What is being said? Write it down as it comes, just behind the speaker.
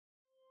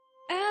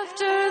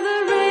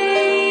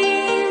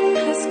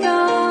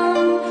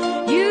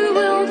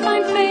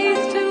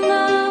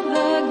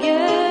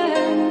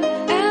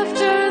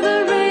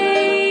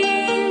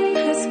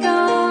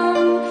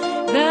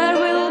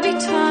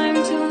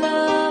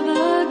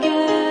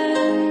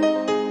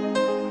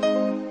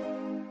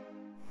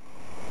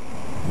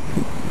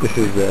This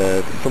is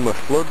the summer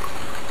flood,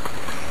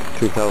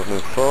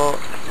 2004.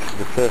 This is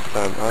the first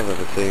time I've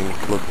ever seen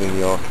floods in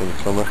York in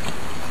summer.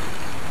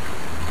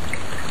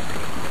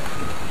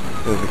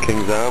 There's the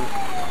King's Arm.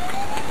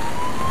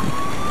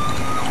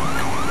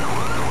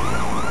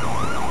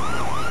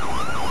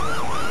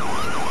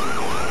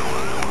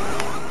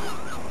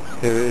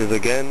 Here it is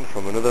again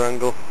from another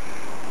angle,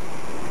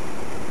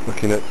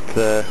 looking at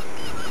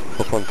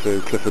up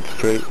onto Clifford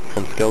Street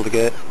from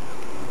Skeldergate.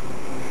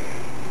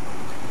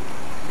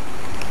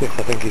 This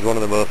I think is one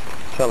of the most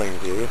telling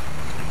views.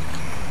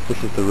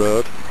 This is the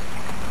road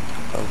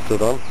I'm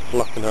stood on,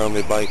 lapping around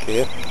my bike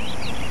here.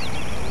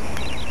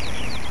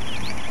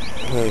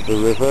 There's the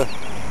river,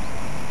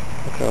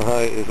 look how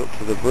high it is up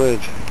to the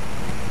bridge.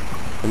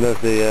 And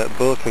there's the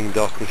boating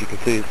dock, as you can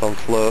see it's on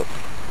slope,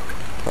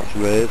 that's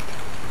raised.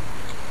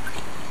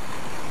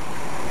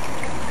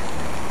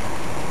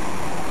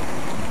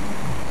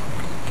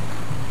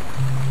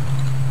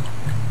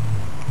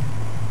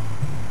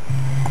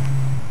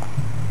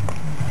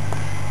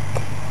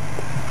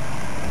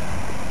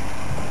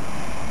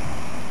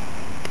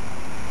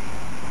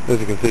 As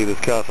you can see, there's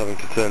cars having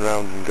to turn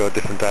around and go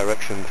different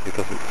directions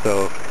because it's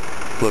so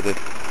flooded.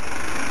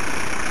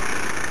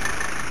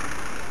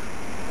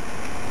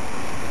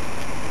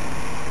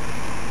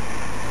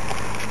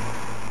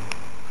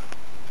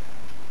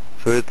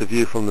 So here's the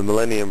view from the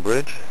Millennium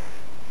Bridge.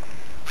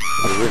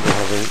 The river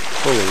having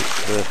fully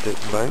burst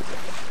its banks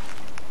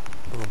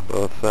on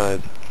both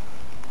sides.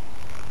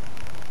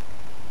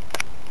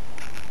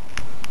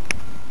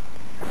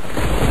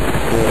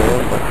 Here I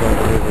am, back down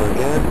the river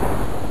again.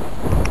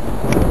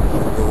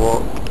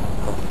 Walk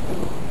past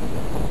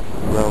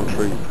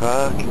Roundtree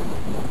Park,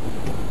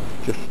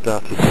 just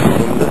started to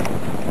thunder.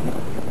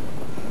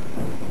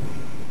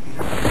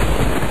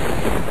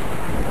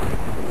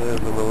 There's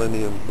the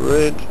Millennium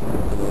Bridge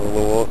and all